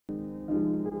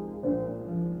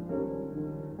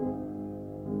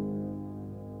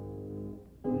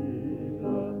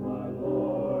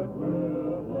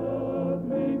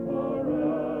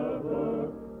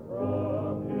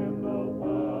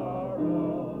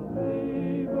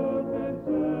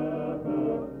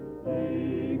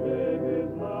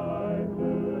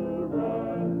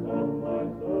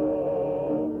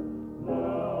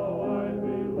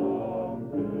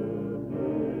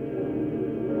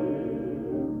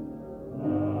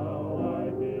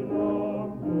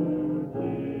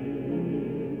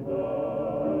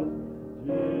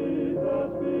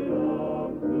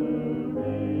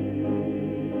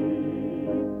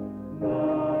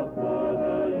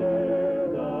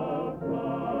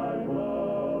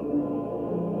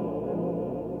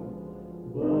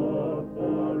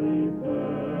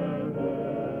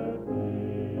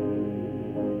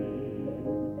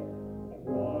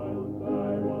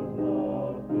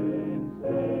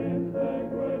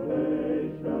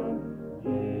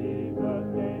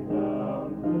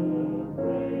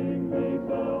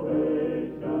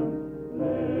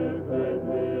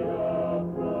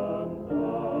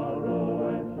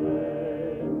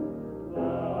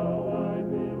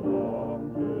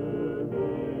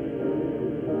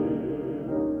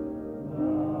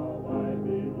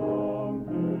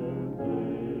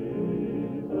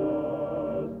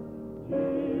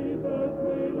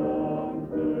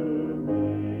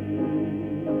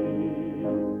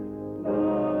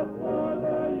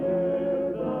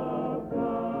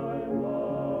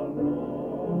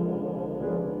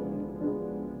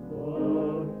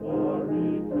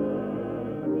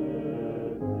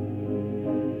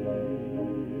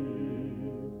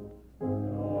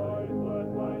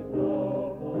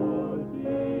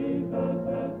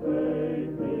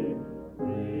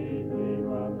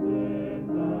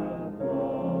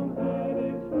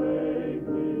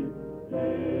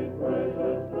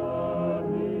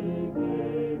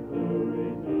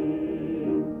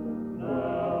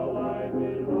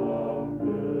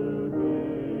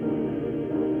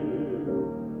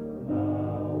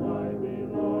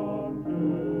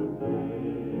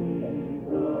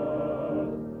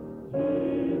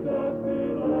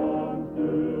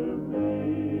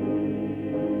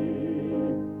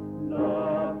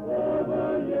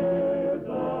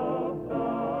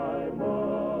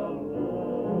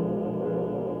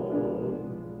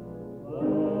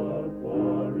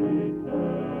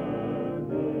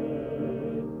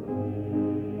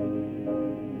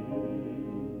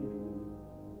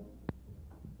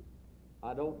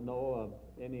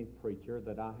any preacher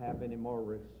that I have any more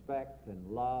respect and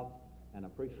love and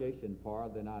appreciation for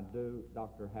than I do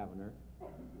Dr. Havner.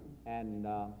 And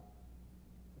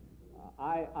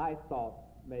I thought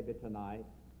maybe tonight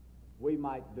we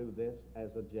might do this as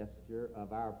a gesture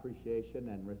of our appreciation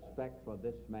and respect for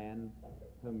this man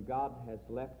whom God has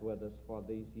left with us for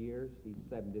these years. He's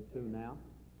 72 now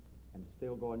and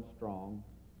still going strong.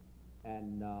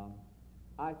 And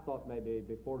I thought maybe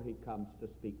before he comes to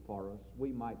speak for us,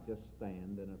 we might just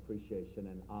stand in appreciation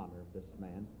and honor of this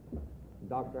man.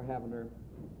 Dr. Havner,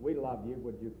 we love you.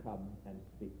 Would you come and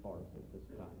speak for us at this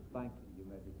time? Thank you. You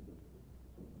may be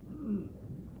seated.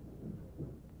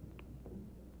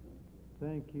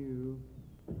 Thank you.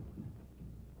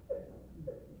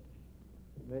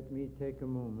 Let me take a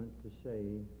moment to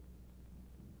say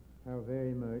how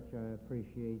very much I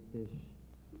appreciate this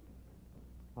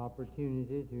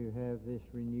opportunity to have this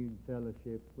renewed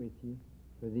fellowship with you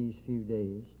for these few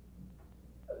days.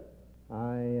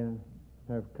 I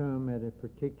have come at a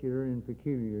particular and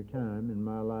peculiar time in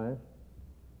my life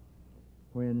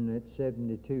when at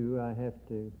 72 I have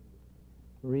to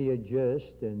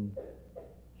readjust and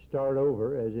start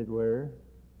over, as it were,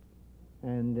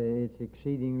 and it's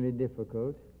exceedingly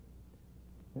difficult.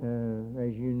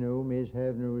 As you know, Ms.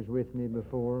 Havner was with me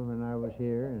before when I was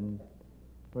here and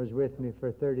was with me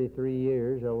for 33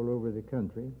 years all over the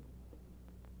country.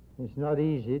 It's not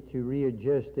easy to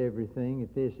readjust everything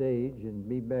at this age and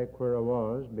be back where I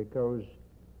was, because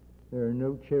there are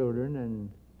no children and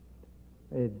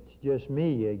it's just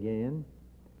me again,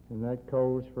 and that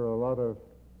calls for a lot of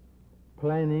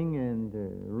planning and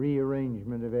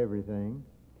rearrangement of everything.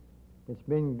 It's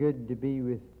been good to be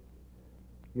with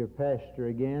your pastor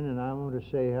again, and I want to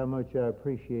say how much I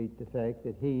appreciate the fact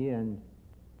that he and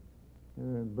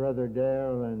Brother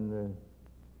Darrell and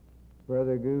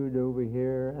Brother Good over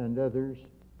here and others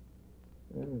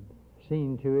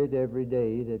seen to it every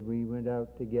day that we went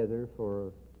out together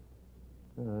for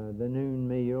the noon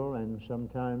meal and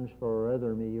sometimes for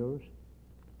other meals.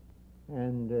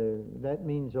 And that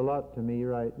means a lot to me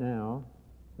right now,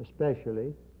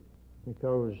 especially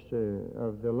because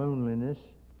of the loneliness.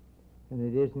 And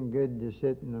it isn't good to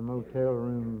sit in a motel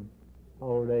room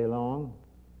all day long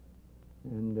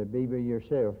and be by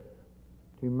yourself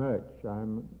too much.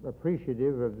 I'm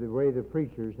appreciative of the way the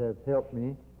preachers have helped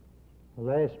me. The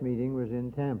last meeting was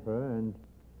in Tampa, and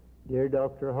dear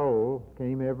Dr. Hole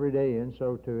came every day and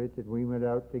saw to it that we went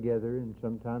out together and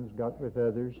sometimes got with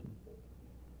others.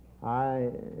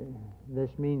 This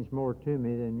means more to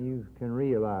me than you can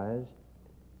realize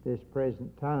this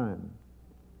present time.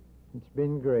 It's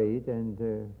been great,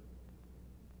 and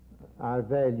I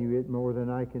value it more than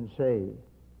I can say.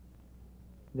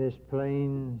 This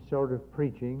plain sort of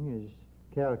preaching is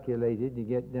calculated to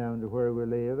get down to where we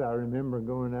live. I remember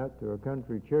going out to a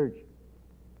country church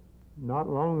not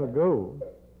long ago.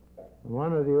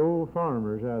 One of the old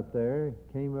farmers out there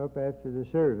came up after the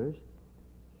service,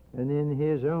 and in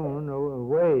his own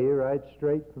way, right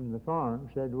straight from the farm,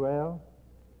 said, "Well,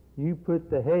 you put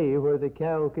the hay where the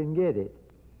cow can get it."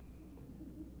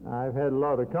 I've had a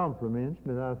lot of compliments,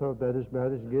 but I thought that is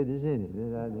about as good as any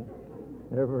that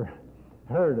I'd ever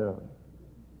heard of.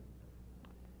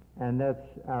 And that's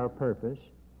our purpose.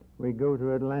 We go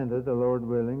to Atlanta, the Lord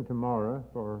willing, tomorrow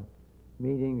for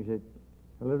meetings at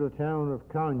a little town of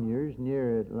Conyers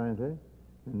near Atlanta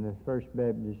in the First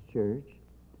Baptist Church,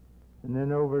 and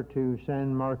then over to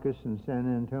San Marcos and San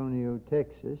Antonio,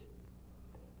 Texas,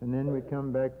 and then we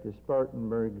come back to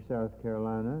Spartanburg, South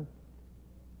Carolina,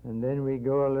 and then we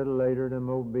go a little later to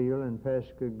Mobile and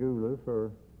Pascagoula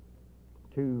for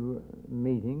 2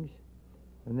 meetings,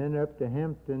 and then up to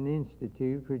Hampton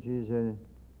Institute, which is a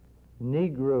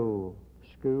Negro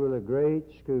school, a great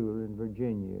school in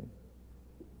Virginia,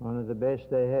 one of the best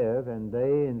they have, and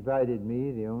they invited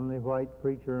me, the only white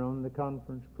preacher on the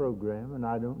conference program, and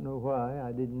I don't know why.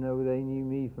 I didn't know they knew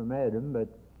me from Adam, but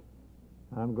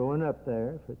I'm going up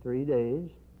there for 3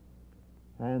 days,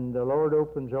 and the Lord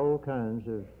opens all kinds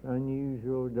of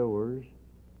unusual doors.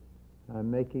 I'm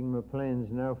making my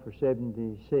plans now for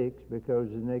 76 because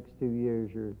the next 2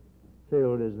 years are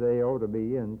filled as they ought to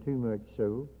be, and too much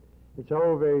so. It's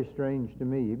all very strange to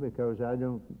me because I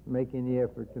don't make any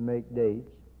effort to make dates.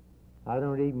 I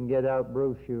don't even get out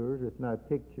brochures with my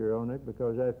picture on it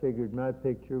because I figured my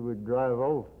picture would drive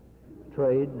off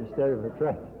trade instead of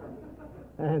attract.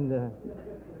 And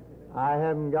I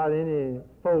haven't got any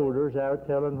folders out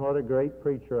telling what a great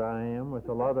preacher I am, with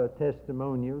a lot of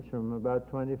testimonials from about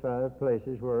 25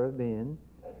 places where I've been.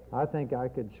 I think I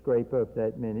could scrape up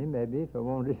that many, maybe, if I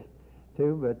wanted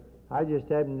to, but I just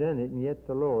haven't done it, and yet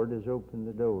the Lord has opened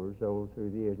the doors all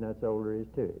through the years, and that's all there is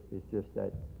to it. It's just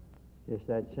that Just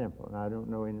that simple. And I don't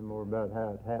know any more about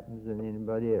how it happens than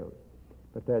anybody else.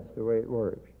 But that's the way it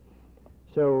works.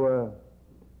 So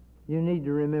you need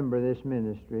to remember this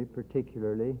ministry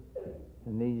particularly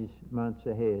in these months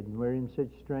ahead. And we're in such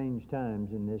strange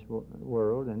times in this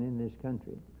world and in this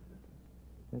country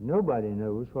that nobody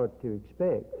knows what to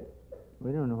expect.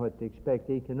 We don't know what to expect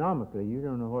economically. You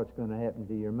don't know what's going to happen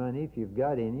to your money if you've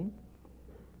got any,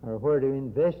 or where to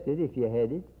invest it if you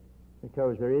had it,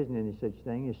 because there isn't any such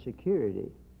thing as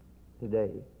security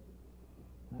today.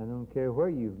 I don't care where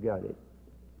you've got it.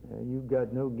 You've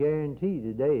got no guarantee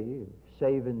today,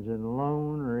 savings and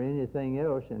loan or anything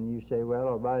else, and you say, well,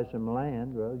 I'll buy some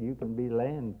land. Well, you can be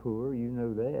land poor, you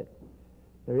know that.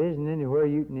 There isn't anywhere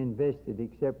you can invest it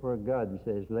except where God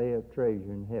says, lay up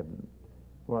treasure in heaven,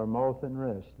 where moth and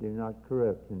rust do not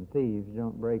corrupt, and thieves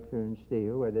don't break through and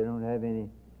steal, where they don't have any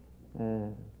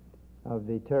of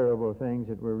the terrible things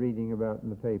that we're reading about in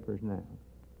the papers now.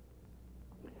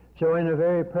 So in a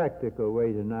very practical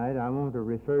way tonight, I want to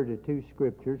refer to two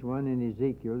scriptures, one in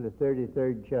Ezekiel, the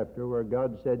 33rd chapter, where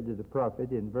God said to the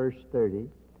prophet in verse 30,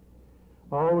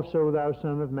 Also, thou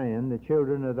son of man, the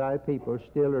children of thy people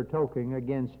still are talking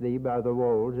against thee by the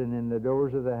walls and in the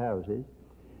doors of the houses,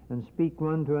 and speak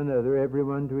one to another, every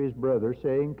one to his brother,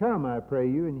 saying, Come, I pray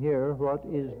you, and hear what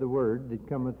is the word that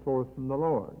cometh forth from the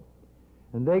Lord.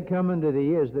 And they come unto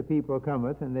thee as the people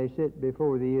cometh, and they sit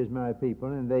before thee as my people,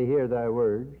 and they hear thy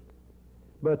words,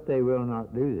 but they will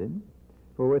not do them.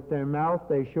 For with their mouth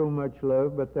they show much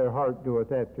love, but their heart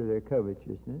goeth after their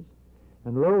covetousness.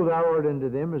 And lo, thou art unto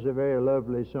them as a very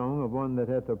lovely song of one that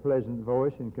hath a pleasant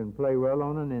voice and can play well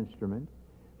on an instrument.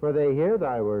 For they hear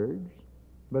thy words,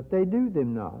 but they do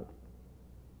them not.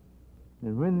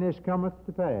 And when this cometh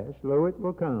to pass, lo, it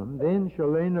will come, then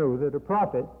shall they know that a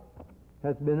prophet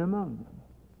hath been among them.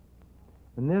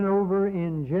 And then over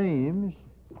in James,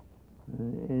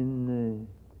 in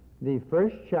the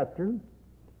first chapter,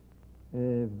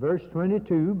 verse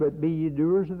 22, But be ye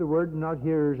doers of the word, not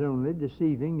hearers only,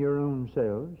 deceiving your own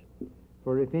selves.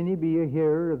 For if any be a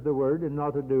hearer of the word, and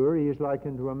not a doer, he is like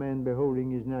unto a man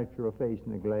beholding his natural face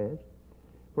in a glass.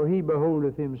 For he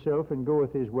beholdeth himself, and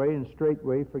goeth his way, and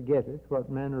straightway forgetteth what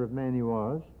manner of man he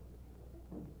was.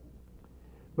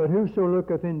 But whoso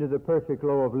looketh into the perfect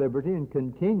law of liberty, and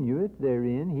continueth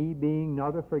therein, he being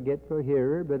not a forgetful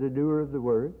hearer, but a doer of the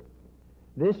work,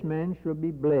 this man shall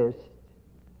be blessed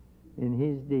in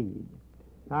his deed.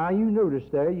 Now you notice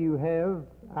there you have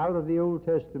out of the Old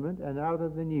Testament and out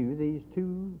of the New these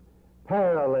two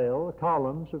parallel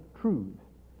columns of truth.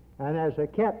 And as a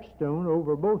capstone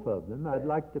over both of them, I'd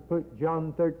like to put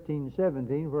John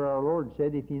 13:17, where our Lord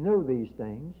said, If ye know these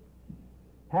things,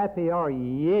 happy are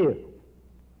ye if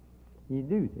ye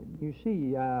do them. You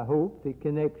see, I hope, the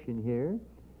connection here.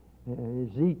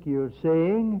 Ezekiel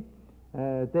saying,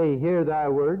 they hear thy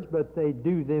words, but they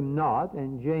do them not.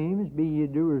 And James, be ye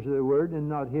doers of the word, and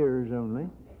not hearers only.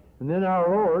 And then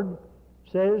our Lord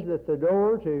says that the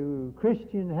door to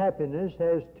Christian happiness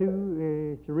has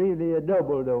two, it's really a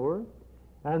double door,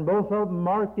 and both of them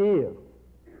marked if.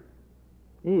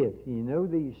 If ye know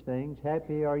these things,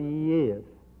 happy are ye if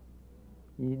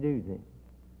ye do them.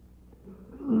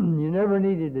 You never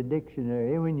needed a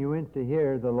dictionary when you went to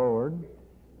hear the Lord.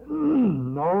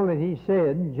 All that he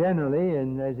said, generally,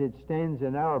 and as it stands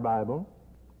in our Bible,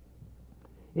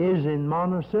 is in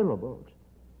monosyllables.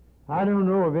 I don't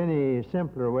know of any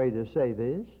simpler way to say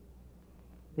this.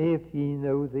 If ye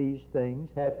know these things,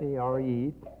 happy are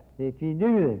ye if ye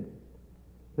do them.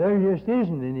 There just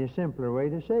isn't any simpler way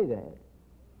to say that.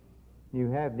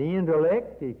 You have the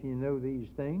intellect, if you know these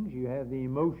things. You have the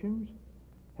emotions,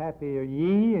 happy are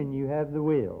ye, and you have the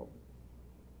will,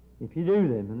 if you do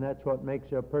them, and that's what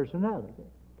makes up personality.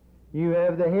 You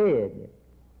have the head,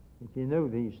 if you know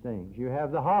these things. You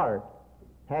have the heart,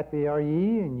 happy are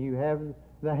ye, and you have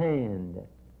the hand,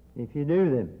 if you do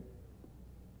them.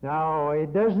 Now,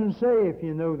 it doesn't say if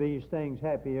you know these things,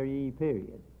 happy are ye,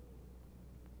 period.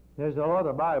 There's a lot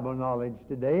of Bible knowledge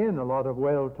today and a lot of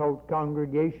well-taught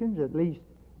congregations, at least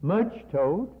much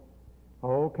taught,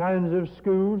 all kinds of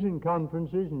schools and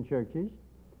conferences and churches.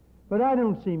 But I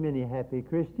don't see many happy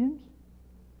Christians.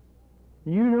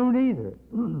 You don't either.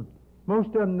 Most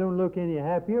of them don't look any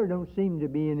happier, don't seem to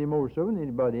be any more so than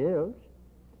anybody else.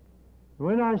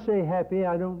 When I say happy,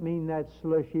 I don't mean that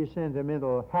slushy,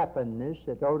 sentimental happiness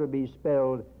that ought to be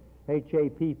spelled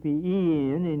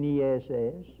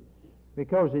H-A-P-P-E-N-N-E-S-S,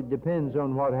 because it depends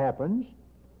on what happens.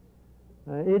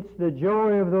 It's the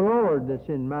joy of the Lord that's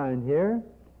in mind here,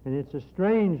 and it's a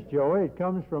strange joy. It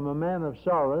comes from a man of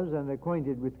sorrows and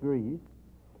acquainted with grief.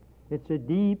 It's a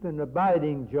deep and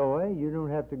abiding joy. You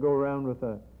don't have to go around with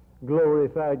a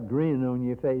glorified grin on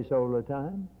your face all the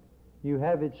time. You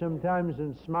have it sometimes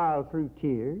and smile through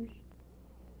tears.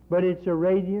 But it's a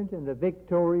radiant and a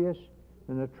victorious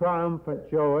and a triumphant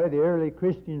joy. The early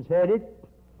Christians had it.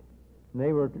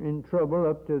 They were in trouble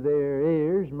up to their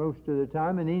ears most of the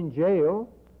time and in jail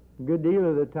a good deal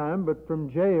of the time. But from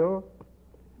jail,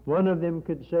 one of them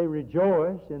could say,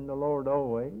 "Rejoice in the Lord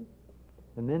always."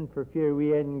 And then for fear we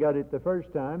hadn't got it the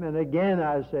first time, and again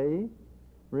I say,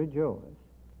 "Rejoice."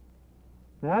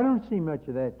 Now I don't see much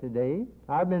of that today.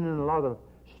 I've been in a lot of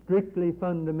strictly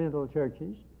fundamental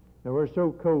churches that were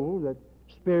so cold that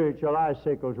spiritual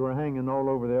icicles were hanging all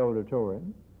over the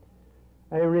auditorium.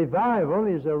 A revival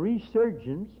is a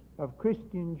resurgence of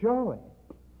Christian joy.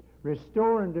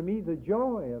 Restore unto me the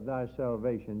joy of thy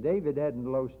salvation. David hadn't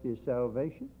lost his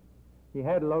salvation. He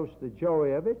had lost the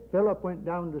joy of it. Philip went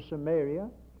down to Samaria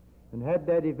and had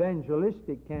that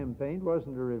evangelistic campaign. It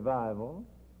wasn't a revival.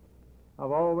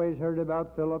 I've always heard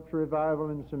about Philip's revival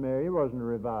in Samaria. It wasn't a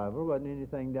revival. Wasn't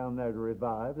anything down there to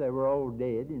revive. They were all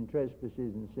dead in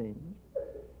trespasses and sins.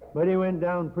 But he went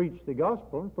down and preached the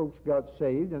gospel, and folks got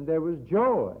saved, and there was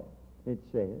joy, it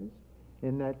says,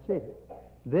 in that city.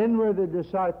 Then were the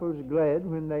disciples glad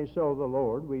when they saw the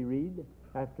Lord, we read,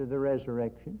 after the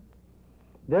resurrection.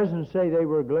 It doesn't say they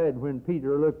were glad when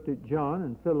Peter looked at John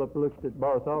and Philip looked at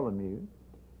Bartholomew.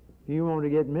 If you want to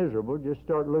get miserable, just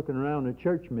start looking around at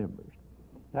church members.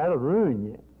 That'll ruin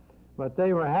you. But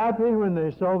they were happy when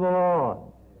they saw the Lord.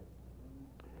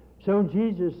 So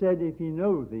Jesus said, if you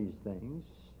know these things,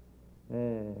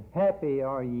 happy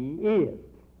are ye if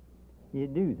you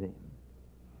do them.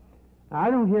 I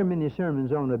don't hear many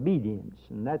sermons on obedience,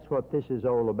 and that's what this is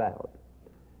all about.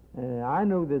 I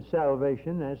know that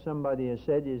salvation, as somebody has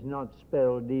said, is not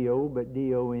spelled D-O, but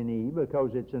D-O-N-E,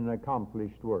 because it's an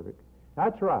accomplished work.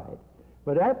 That's right.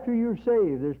 But after you're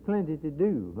saved, there's plenty to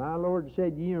do. My Lord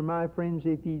said, ye are my friends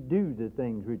if ye do the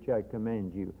things which I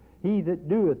command you. He that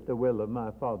doeth the will of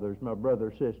my Father is my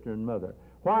brother, sister, and mother.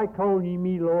 Why call ye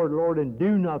me Lord, Lord, and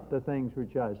do not the things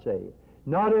which I say?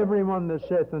 Not every one that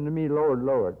saith unto me, Lord,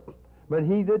 Lord, but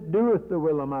he that doeth the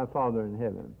will of my Father in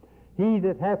heaven. He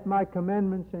that hath my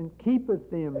commandments and keepeth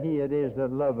them, he it is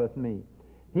that loveth me.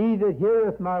 He that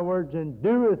heareth my words and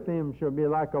doeth them shall be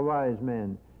like a wise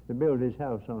man to build his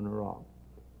house on a rock.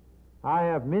 I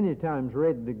have many times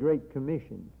read the Great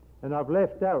Commission, and I've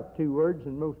left out two words,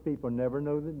 and most people never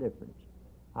know the difference.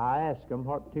 I ask them,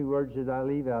 what two words did I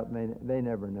leave out? They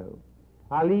never know.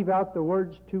 I leave out the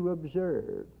words to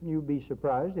observe. You'd be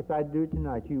surprised if I'd do it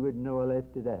tonight. You wouldn't know I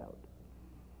left it out,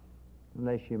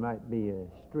 unless you might be a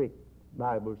strict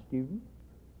Bible student.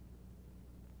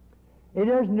 It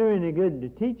doesn't do any good to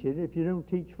teach it if you don't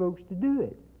teach folks to do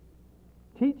it.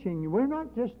 Teaching, we're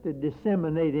not just to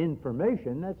disseminate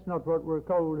information. That's not what we're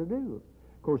called to do.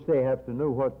 Of course, they have to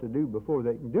know what to do before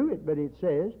they can do it, but it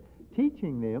says,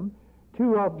 teaching them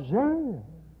to observe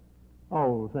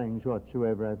all things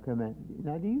whatsoever I've commanded you.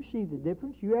 Now, do you see the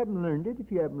difference? You haven't learned it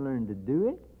if you haven't learned to do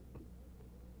it.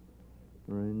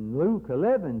 In Luke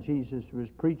 11, Jesus was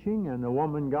preaching, and a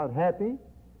woman got happy.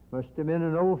 Must have been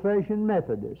an old-fashioned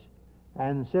Methodist,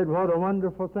 and said what a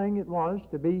wonderful thing it was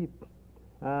to be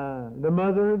the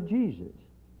mother of Jesus.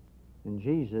 And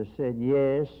Jesus said,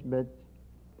 yes, but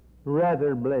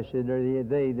rather blessed are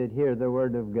they that hear the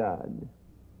word of God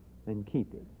and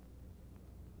keep it.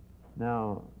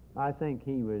 Now, I think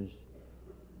he was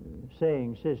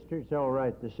saying, sister, it's all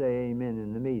right to say amen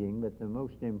in the meeting, but the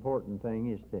most important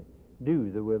thing is to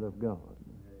do the will of God.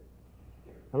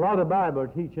 A lot of Bible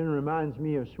teaching reminds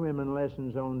me of swimming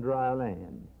lessons on dry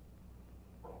land.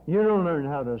 You don't learn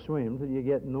how to swim till you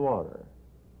get in the water.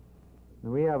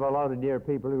 And we have a lot of dear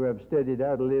people who have studied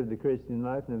how to live the Christian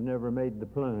life and have never made the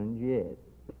plunge yet.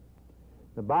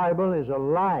 The Bible is a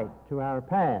light to our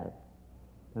path,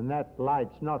 and that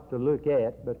light's not to look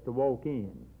at, but to walk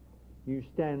in. You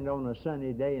stand on a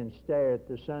sunny day and stare at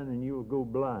the sun, and you'll go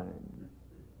blind.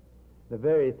 The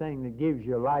very thing that gives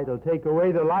you light will take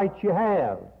away the light you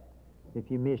have if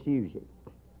you misuse it.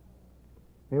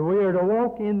 And we are to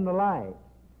walk in the light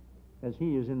as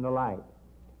he is in the light.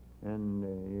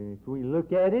 And if we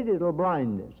look at it, it'll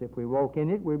blind us. If we walk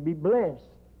in it, we'll be blessed.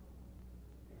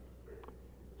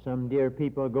 Some dear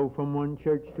people go from one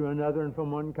church to another and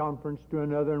from one conference to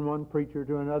another and one preacher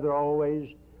to another, always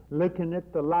looking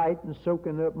at the light and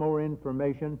soaking up more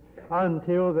information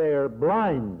until they're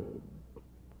blinded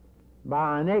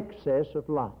by an excess of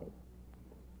light.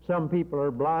 Some people are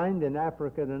blind in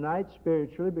Africa tonight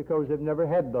spiritually because they've never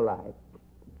had the light.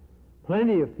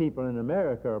 Plenty of people in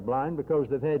America are blind because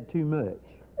they've had too much.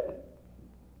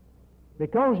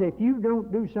 Because if you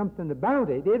don't do something about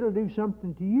it, it'll do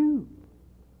something to you.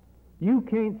 You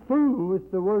can't fool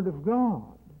with the Word of God.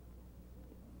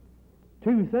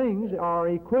 Two things are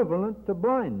equivalent to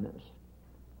blindness: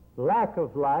 lack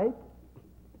of light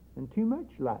and too much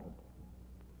light.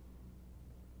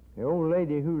 The old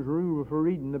lady whose rule for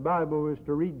reading the Bible was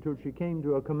to read till she came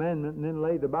to a commandment and then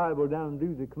lay the Bible down and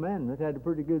do the commandment had a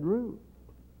pretty good rule.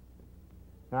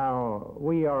 Now,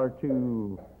 we are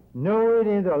to know it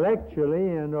intellectually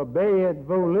and obey it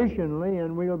volitionally,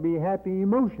 and we'll be happy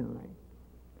emotionally.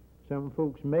 Some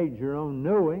folks major on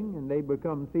knowing and they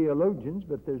become theologians,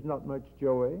 but there's not much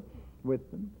joy with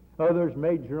them. Others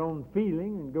major on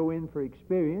feeling and go in for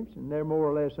experience, and they're more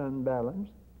or less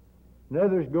unbalanced. And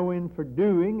others go in for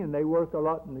doing, and they work a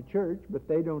lot in the church, but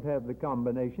they don't have the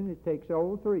combination. It takes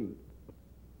all three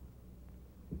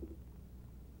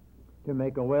to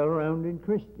make a well-rounded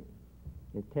Christian.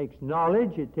 It takes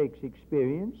knowledge, it takes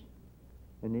experience,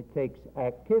 and it takes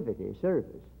activity,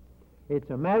 service. It's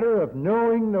a matter of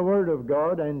knowing the Word of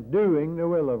God and doing the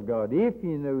will of God. If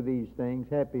you know these things,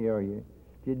 happy are you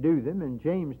if you do them. And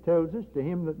James tells us, to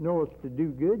him that knoweth to do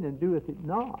good and doeth it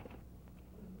not,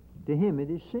 to him it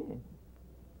is sin.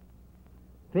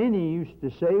 Finney used to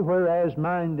say, whereas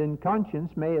mind and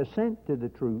conscience may assent to the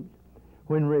truth,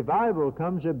 when revival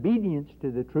comes, obedience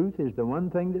to the truth is the one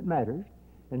thing that matters.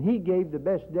 And he gave the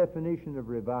best definition of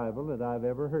revival that I've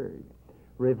ever heard.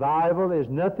 Revival is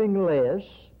nothing less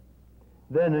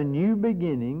than a new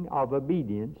beginning of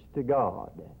obedience to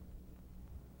God.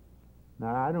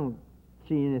 Now, I don't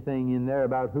see anything in there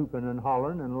about hooping and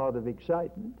hollering and a lot of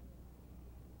excitement.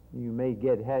 You may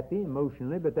get happy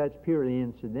emotionally, but that's purely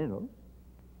incidental.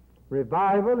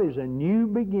 Revival is a new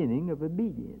beginning of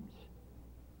obedience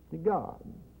to God.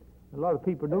 A lot of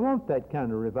people don't want that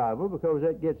kind of revival because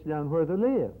that gets down where they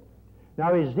live.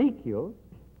 Now, Ezekiel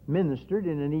ministered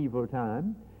in an evil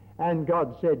time, and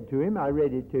God said to him, I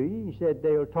read it to you, he said,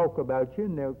 they'll talk about you,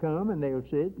 and they'll come, and they'll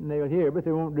sit, and they'll hear, but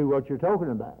they won't do what you're talking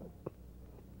about.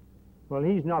 Well,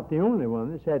 he's not the only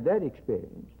one that's had that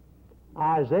experience.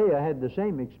 Isaiah had the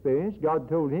same experience. God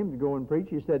told him to go and preach.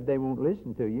 He said, they won't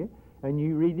listen to you. And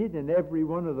you read it in every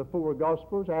one of the four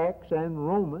Gospels, Acts and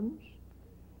Romans.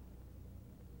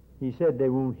 He said they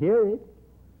won't hear it.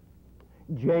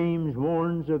 James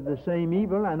warns of the same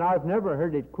evil, and I've never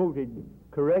heard it quoted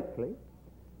correctly.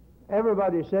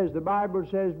 Everybody says, the Bible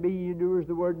says, be ye doers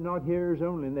the word, not hearers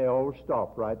only, and they all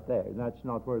stop right there. And that's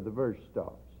not where the verse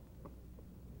stops.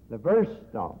 The verse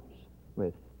stops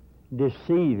with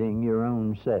deceiving your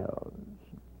own selves.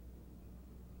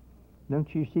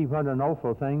 Don't you see what an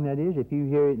awful thing that is? If you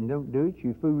hear it and don't do it,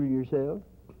 you fool yourself.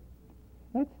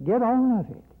 Let's get on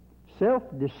with it.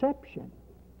 Self-deception.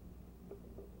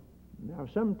 Now,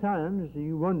 sometimes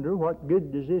you wonder, what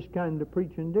good does this kind of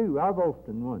preaching do? I've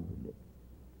often wondered it.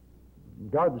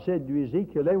 God said to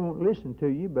Ezekiel, they won't listen to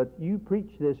you, but you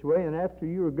preach this way, and after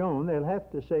you're gone, they'll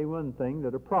have to say one thing,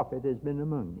 that a prophet has been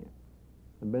among you.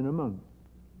 Has been among you.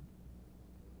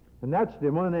 And that's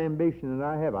the one ambition that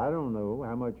I have. I don't know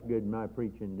how much good my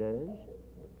preaching does.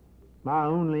 My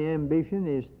only ambition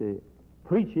is to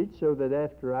preach it so that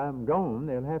after I'm gone,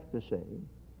 they'll have to say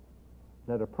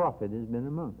that a prophet has been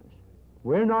among us.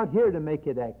 We're not here to make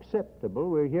it acceptable.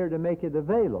 We're here to make it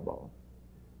available.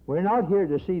 We're not here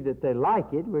to see that they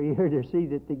like it. We're here to see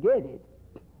that they get it.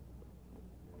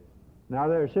 Now,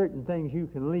 there are certain things you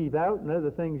can leave out and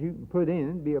other things you can put in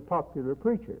and be a popular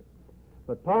preacher.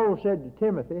 But Paul said to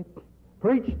Timothy,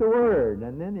 preach the word.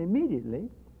 And then immediately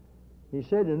he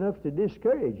said enough to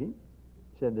discourage him.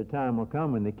 He said the time will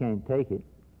come when they can't take it.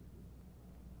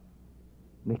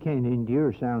 They can't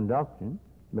endure sound doctrine,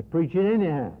 but preach it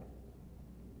anyhow.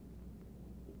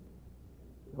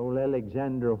 Old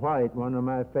Alexander White, one of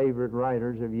my favorite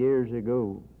writers of years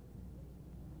ago,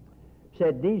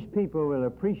 said these people will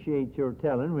appreciate your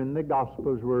telling when the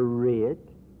Gospels were writ,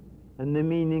 and the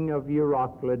meaning of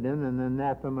Euroclidon and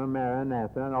anathema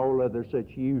maranatha and all other such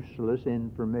useless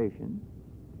information.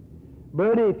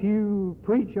 But if you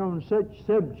preach on such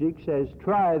subjects as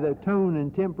try the tone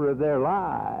and temper of their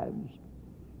lives,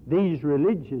 these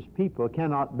religious people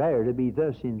cannot bear to be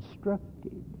thus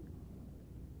instructed.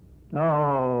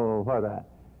 Oh, what a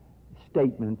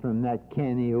statement from that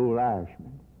canny old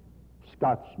Irishman,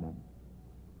 Scotsman.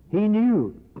 He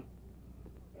knew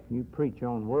you preach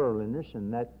on worldliness,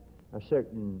 and that a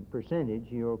certain percentage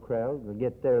of your crowd will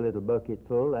get their little bucket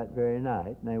full that very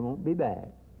night, and they won't be back.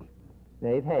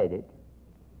 They've had it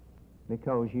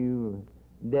because you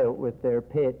dealt with their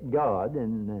pet God,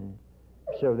 and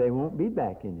so they won't be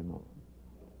back anymore.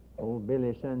 Old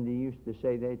Billy Sunday used to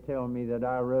say, they tell me that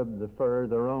I rub the fur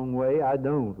the wrong way. I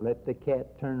don't. Let the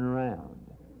cat turn around.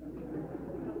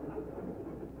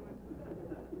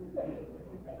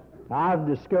 I've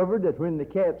discovered that when the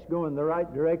cat's going the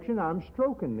right direction, I'm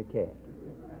stroking the cat.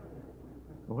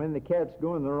 When the cat's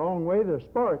going the wrong way, the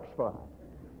sparks fly.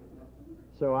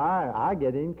 So I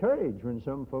get encouraged when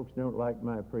some folks don't like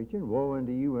my preaching. Woe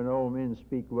unto you when all men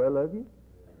speak well of you.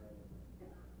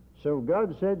 So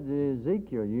God said to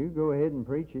Ezekiel, you go ahead and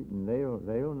preach it, and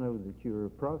they'll know that you're a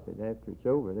prophet after it's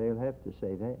over. They'll have to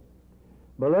say that.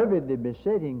 Beloved, the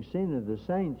besetting sin of the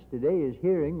saints today is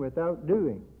hearing without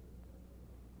doing.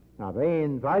 Now, they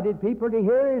invited people to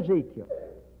hear Ezekiel.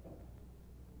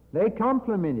 They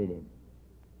complimented him.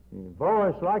 His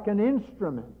voice like an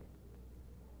instrument.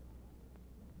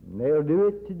 And they'll do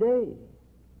it today.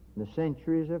 The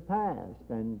centuries have passed,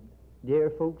 and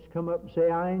dear folks come up and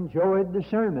say, I enjoyed the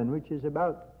sermon, which is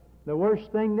about the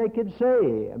worst thing they could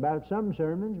say about some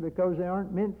sermons because they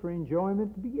aren't meant for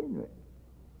enjoyment to begin with.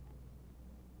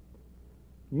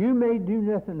 You may do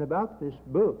nothing about this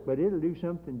book, but it'll do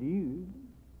something to you.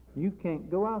 You can't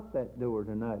go out that door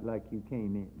tonight like you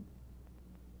came in,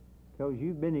 because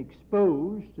you've been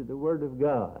exposed to the Word of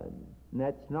God. And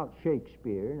that's not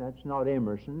Shakespeare, that's not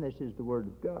Emerson, this is the Word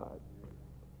of God.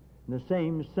 And the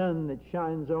same sun that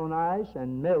shines on ice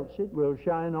and melts it will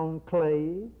shine on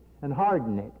clay and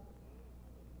harden it.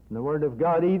 And the Word of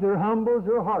God either humbles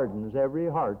or hardens every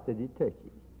heart that it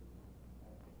touches.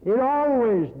 It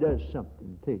always does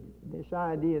something to you. This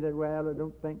idea that, well, I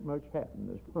don't think much happened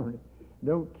this morning.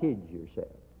 Don't kid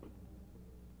yourself.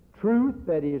 Truth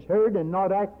that is heard and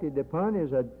not acted upon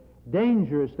is a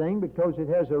dangerous thing because it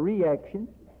has a reaction.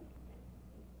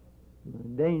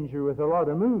 The danger with a lot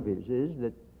of movies is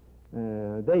that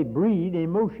they breed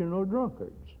emotional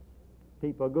drunkards.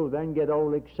 People go there and get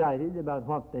all excited about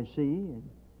what they see.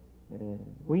 And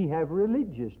we have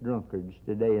religious drunkards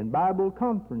today, and Bible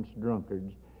conference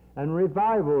drunkards, and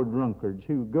revival drunkards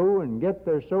who go and get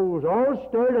their souls all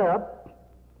stirred up,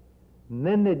 and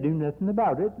then they do nothing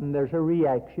about it, and there's a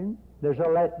reaction, there's a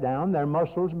letdown, their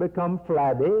muscles become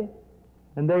flabby,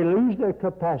 and they lose their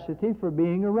capacity for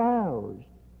being aroused.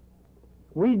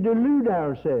 We delude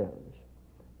ourselves.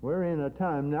 We're in a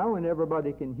time now when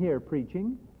everybody can hear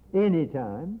preaching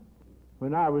anytime.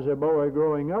 When I was a boy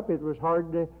growing up, it was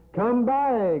hard to come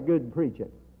by good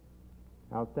preaching.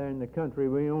 Out there in the country,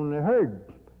 we only heard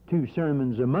 2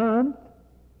 sermons a month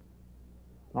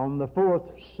on the 4th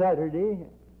Saturday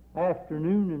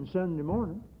afternoon and Sunday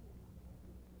morning.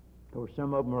 Of course,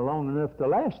 some of them are long enough to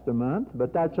last a month,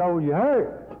 but that's all you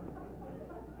heard.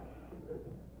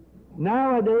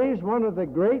 Nowadays, one of the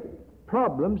great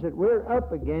problems that we're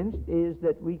up against is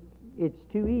that it's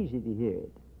too easy to hear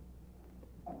it.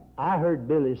 I heard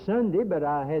Billy Sunday, but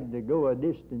I had to go a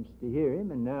distance to hear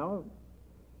him, and now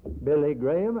Billy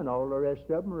Graham and all the rest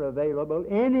of them are available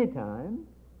anytime.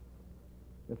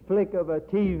 The flick of a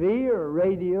TV or a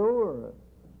radio or a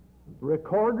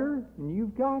recorder, and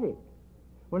you've got it.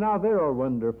 Well, now, there are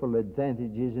wonderful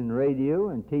advantages in radio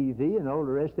and TV and all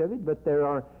the rest of it, but there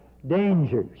are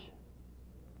dangers.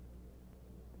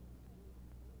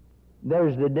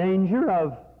 There's the danger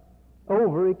of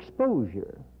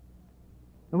overexposure.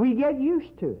 And we get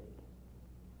used to it.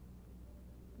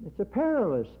 It's a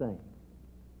perilous thing.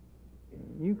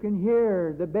 You can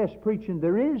hear the best preaching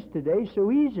there is today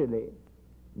so easily.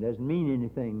 It doesn't mean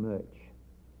anything much.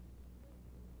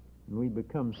 And we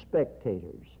become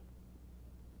spectators.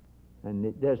 And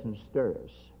it doesn't stir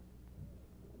us.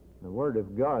 The Word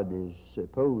of God is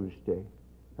supposed to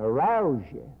arouse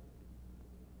you.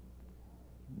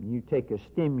 You take a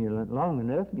stimulant long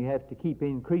enough, and you have to keep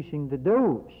increasing the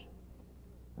dose.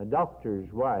 A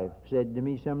doctor's wife said to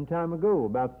me some time ago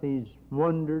about these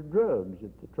wonder drugs,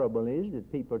 that the trouble is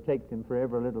that people take them for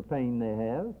every little pain they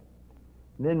have.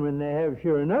 And then when they have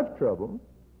sure enough trouble,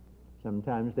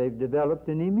 sometimes they've developed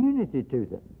an immunity to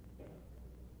them.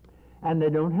 And they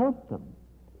don't help them.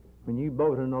 When you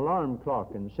bought an alarm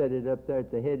clock and set it up there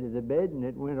at the head of the bed and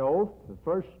it went off, the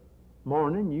first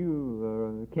morning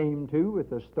you came to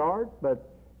with a start,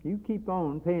 but you keep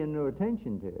on paying no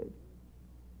attention to it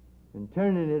and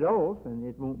turning it off, and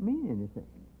it won't mean anything.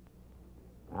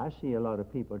 I see a lot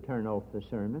of people turn off the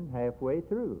sermon halfway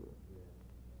through.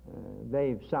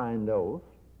 They've signed off.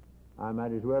 I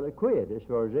might as well have quit as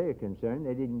far as they're concerned.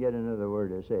 They didn't get another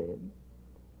word I said.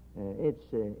 It's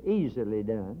easily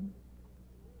done.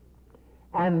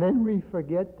 And then we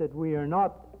forget that we are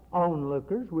not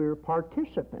onlookers, we're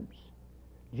participants.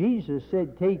 Jesus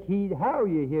said, take heed how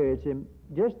you hear. It's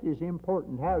just as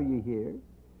important how you hear.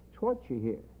 It's what you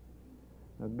hear.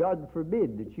 Now, God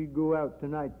forbid that you go out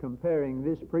tonight comparing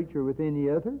this preacher with any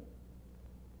other.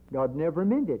 God never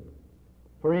meant it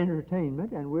for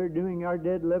entertainment, and we're doing our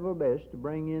dead level best to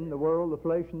bring in the world, the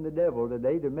flesh, and the devil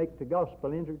today to make the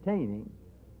gospel entertaining.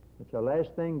 It's the last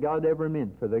thing God ever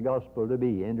meant for the gospel to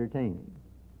be, entertaining.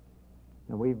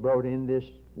 And we've brought in this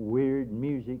weird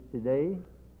music today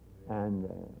and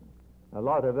a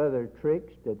lot of other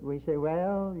tricks that we say,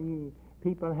 well,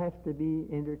 people have to be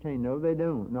entertained. No, they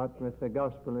don't, not with the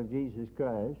gospel of Jesus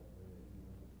Christ.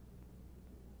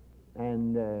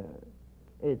 And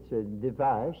it's a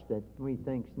device that we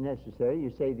think is necessary.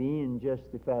 You say the end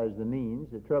justifies the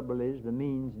means. The trouble is the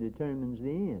means determines the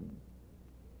end.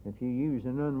 If you use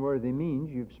an unworthy means,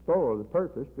 you've spoiled the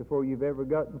purpose before you've ever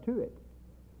gotten to it.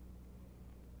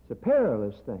 It's a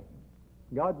perilous thing.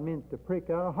 God meant to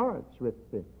prick our hearts with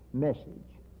the message.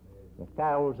 The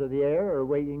fowls of the air are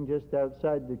waiting just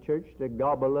outside the church to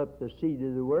gobble up the seed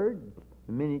of the word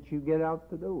the minute you get out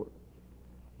the door.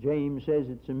 James says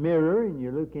it's a mirror, and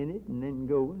you look in it and then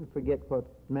go and forget what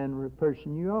manner of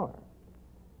person you are.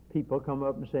 People come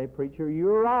up and say, preacher,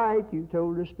 you're right, you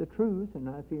told us the truth, and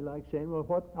I feel like saying, well,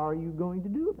 what are you going to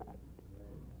do about it?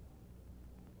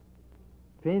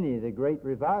 Finney, the great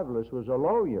revivalist, was a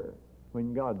lawyer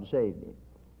when God saved him.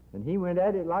 And he went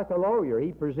at it like a lawyer.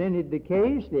 He presented the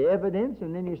case, the evidence,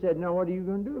 and then he said, now what are you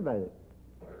going to do about it?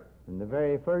 In the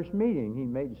very first meeting, he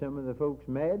made some of the folks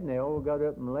mad, and they all got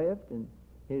up and left, and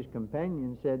his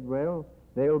companion said, well,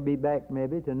 they'll be back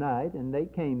maybe tonight. And they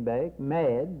came back,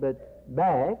 mad, but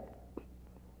back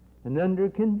and under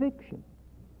conviction.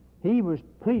 He was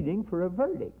pleading for a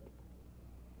verdict.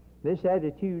 This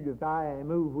attitude of I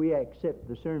move we accept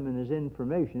the sermon as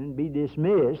information and be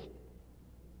dismissed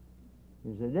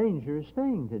is a dangerous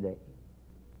thing today.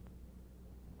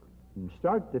 From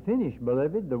start to finish,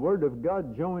 beloved, the Word of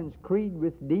God joins creed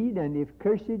with deed, and if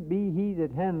cursed be he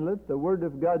that handleth the Word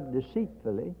of God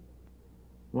deceitfully.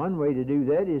 One way to do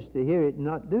that is to hear it and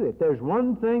not do it. There's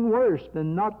one thing worse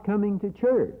than not coming to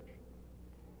church,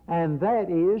 and that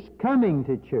is coming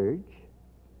to church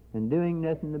and doing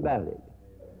nothing about it.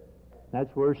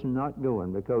 That's worse than not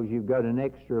going, because you've got an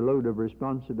extra load of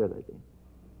responsibility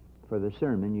for the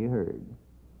sermon you heard.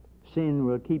 Sin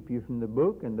will keep you from the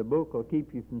book, and the book will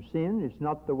keep you from sin. It's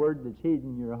not the word that's hid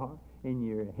in your heart, in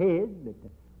your head, but the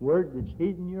word that's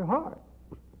hid in your heart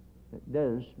that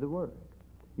does the work.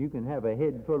 You can have a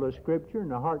head full of Scripture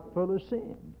and a heart full of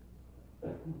sin.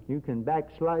 You can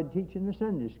backslide teaching the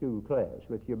Sunday school class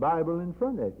with your Bible in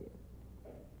front of you.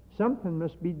 Something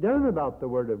must be done about the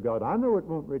Word of God. I know it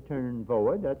won't return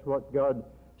void. That's what God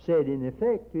said in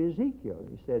effect to Ezekiel.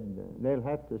 He said, they'll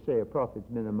have to say a prophet's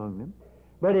been among them.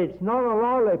 But it's not a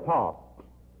lollipop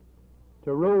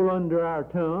to roll under our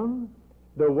tongue.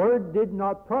 The Word did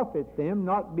not profit them,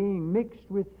 not being mixed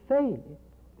with faith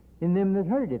in them that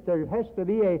heard it. There has to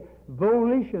be a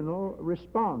volitional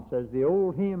response, as the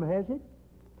old hymn has it,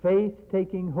 faith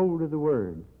taking hold of the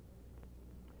Word.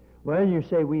 Well, you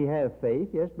say we have faith.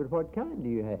 Yes, but what kind do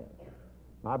you have?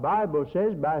 My Bible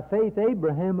says, by faith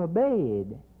Abraham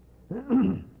obeyed.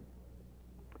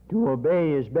 To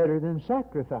obey is better than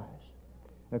sacrifice.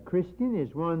 A Christian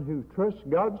is one who trusts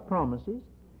God's promises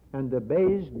and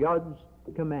obeys God's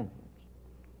commandments.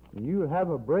 And you'll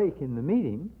have a break in the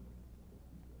meeting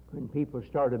when people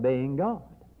start obeying God.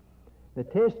 The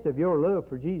test of your love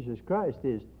for Jesus Christ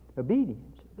is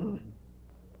obedience.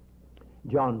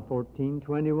 John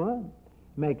 14:21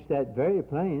 makes that very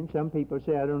plain. Some people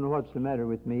say, I don't know what's the matter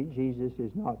with me. Jesus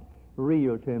is not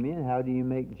real to me. And how do you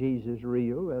make Jesus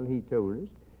real? Well, he told us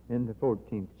in the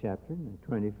 14th chapter, in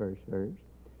the 21st verse.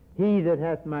 He that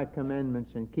hath my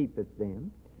commandments and keepeth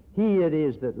them, he it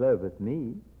is that loveth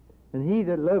me. And he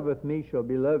that loveth me shall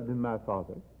be loved of my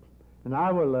Father. And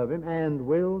I will love him and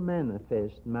will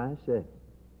manifest myself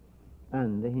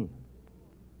unto him.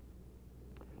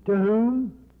 To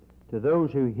whom? To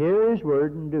those who hear his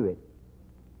word and do it.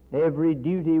 Every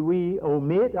duty we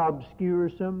omit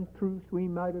obscures some truth we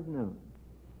might have known.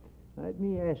 Let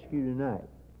me ask you tonight,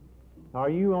 are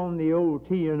you on the old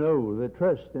T&O, the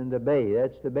trust and obey?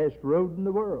 That's the best road in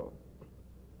the world.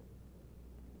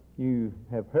 You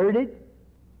have heard it.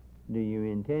 Do you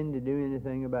intend to do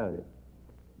anything about it?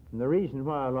 And the reason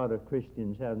why a lot of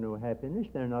Christians have no happiness,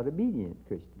 they're not obedient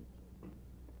Christians.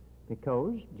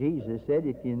 Because Jesus said,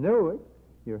 if you know it,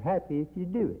 you're happy if you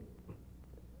do it.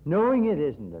 Knowing it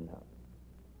isn't enough.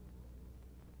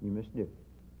 You must do it.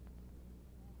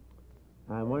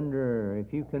 I wonder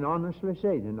if you can honestly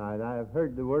say tonight, I have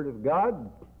heard the Word of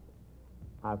God.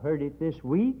 I've heard it this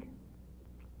week.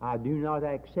 I do not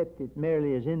accept it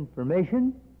merely as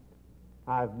information.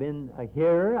 I've been a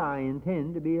hearer. I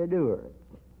intend to be a doer.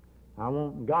 I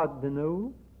want God to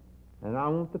know, and I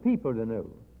want the people to know.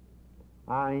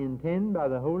 I intend by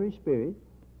the Holy Spirit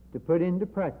to put into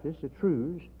practice the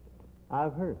truths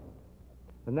I've heard.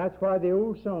 And that's why the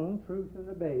old song, Truth and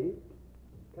Obey,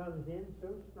 comes in so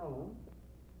strong.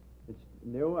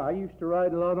 I used to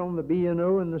ride a lot on the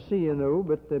B&O and the C&O,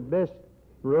 but the best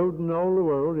road in all the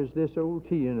world is this old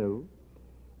T&O.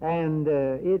 And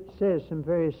it says some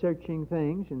very searching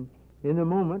things, and in a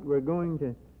moment we're going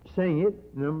to sing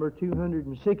it, number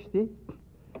 260,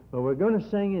 but we're going to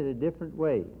sing it a different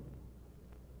way.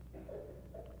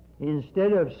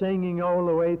 Instead of singing all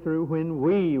the way through when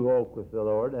we walk with the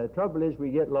Lord, the trouble is we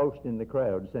get lost in the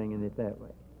crowd singing it that way.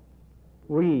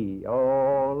 We,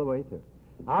 all the way through.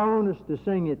 I want us to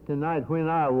sing it tonight, when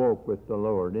I walk with the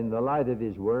Lord, in the light of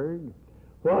His Word.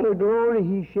 What a glory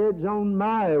He sheds on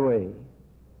my way,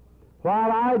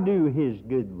 while I do His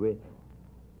good will.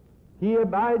 He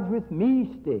abides with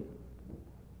me still,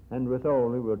 and with all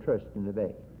who will trust and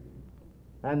obey.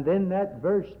 And then that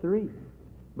verse 3,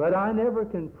 but I never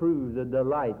can prove the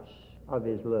delights of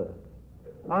His love,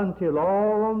 until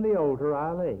all on the altar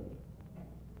I lay,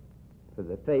 for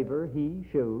the favor He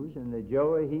shows and the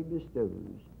joy He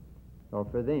bestows are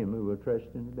for them who will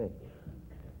trust and obey.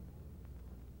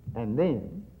 And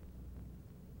then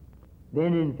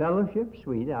in fellowship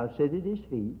sweet I'll sit at His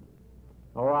feet,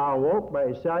 or I'll walk by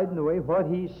His side in the way. What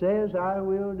He says I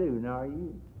will do. Now, are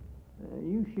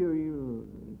you sure you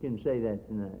can say that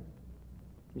tonight?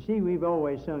 You see, we've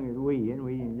always sung it we, and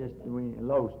we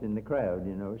lost in the crowd,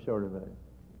 sort of a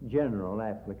general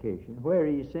application. Where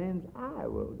He sends, I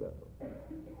will go.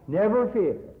 Never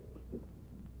fear,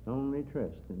 only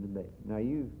trust and obey. Now,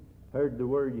 you've heard the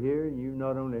word here, and you've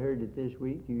not only heard it this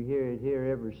week, you hear it here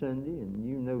every Sunday, and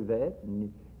you know that,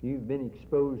 and you've been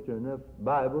exposed to enough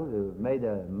Bible to have made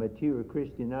a mature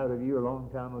Christian out of you a long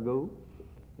time ago,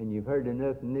 and you've heard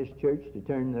enough in this church to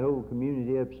turn the whole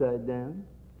community upside down.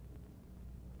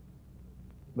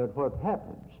 But what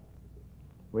happens?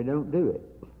 We don't do it.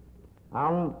 I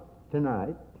want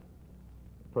tonight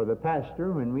for the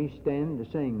pastor, when we stand to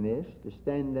sing this, to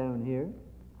stand down here.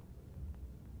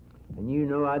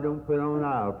 And I don't put on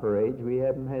aisle parades. We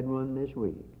haven't had one this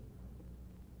week.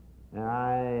 And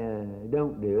I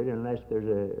don't do it unless there's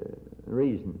a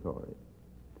reason for it.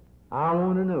 I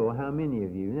want to know how many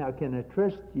of you, now can I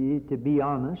trust you to be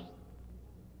honest,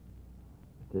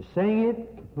 to sing it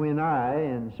when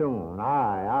and so on,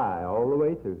 I, all the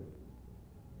way through.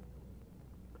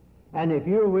 And if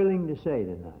you're willing to say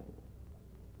tonight,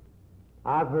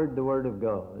 I've heard the Word of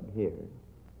God here,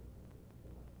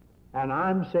 and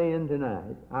I'm saying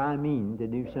tonight, I mean to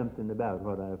do something about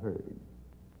what I've heard.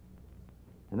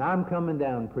 And I'm coming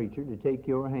down, preacher, to take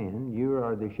your hand. You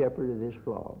are the shepherd of this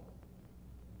flock.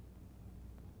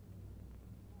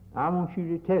 I want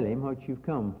you to tell Him what you've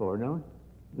come for. Don't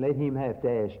let Him have to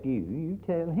ask you. You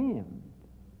tell Him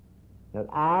that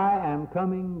I am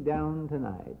coming down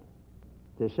tonight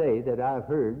to say that I've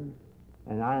heard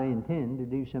and I intend to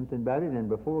do something about it. And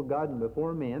before God and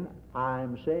before men,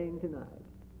 I'm saying tonight,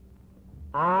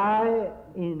 I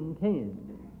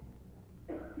intend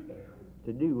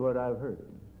to do what I've heard.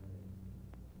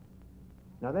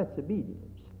 Now that's obedience.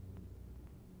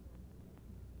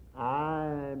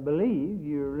 I believe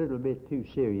you're a little bit too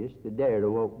serious to dare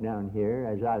to walk down here,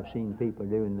 as I've seen people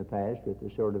do in the past, with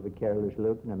a sort of a careless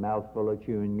look and a mouthful of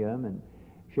chewing gum, and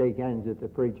shake hands with the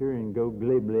preacher and go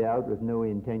glibly out with no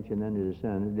intention under the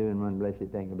sun of doing one blessed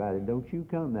thing about it. Don't you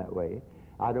come that way.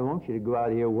 I don't want you to go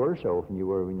out here worse off than you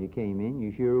were when you came in.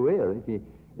 You sure will if you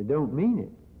don't mean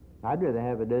it. I'd rather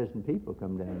have a dozen people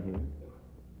come down here.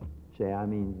 Say, I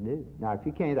mean to do. Now, if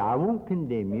you can't, I won't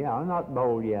condemn you. I'll not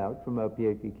bawl you out from up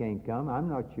here if you can't come. I'm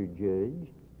not your judge.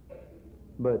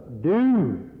 But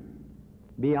do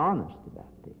be honest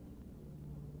about this,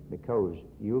 because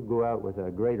you'll go out with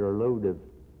a greater load of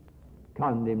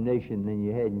condemnation than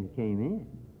you had when you came in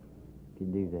if you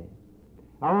do that.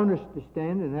 I want us to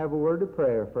stand and have a word of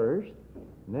prayer first,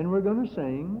 and then we're going to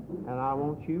sing, and I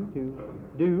want you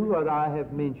to do what I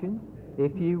have mentioned,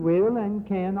 if you will and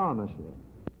can honestly.